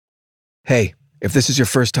Hey, if this is your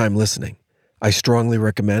first time listening, I strongly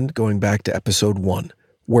recommend going back to episode 1,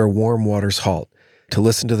 Where Warm Waters Halt, to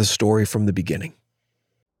listen to the story from the beginning.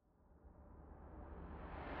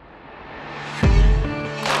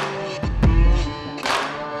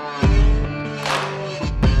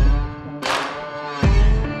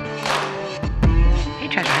 Hey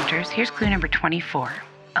treasure hunters, here's clue number 24,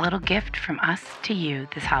 a little gift from us to you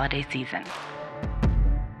this holiday season.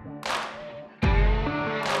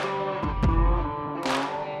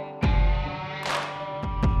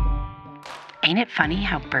 Ain't it funny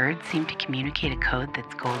how birds seem to communicate a code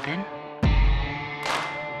that's golden?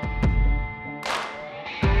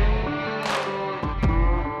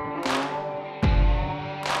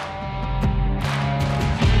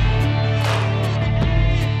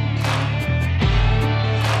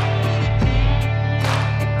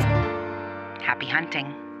 Happy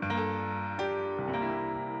hunting.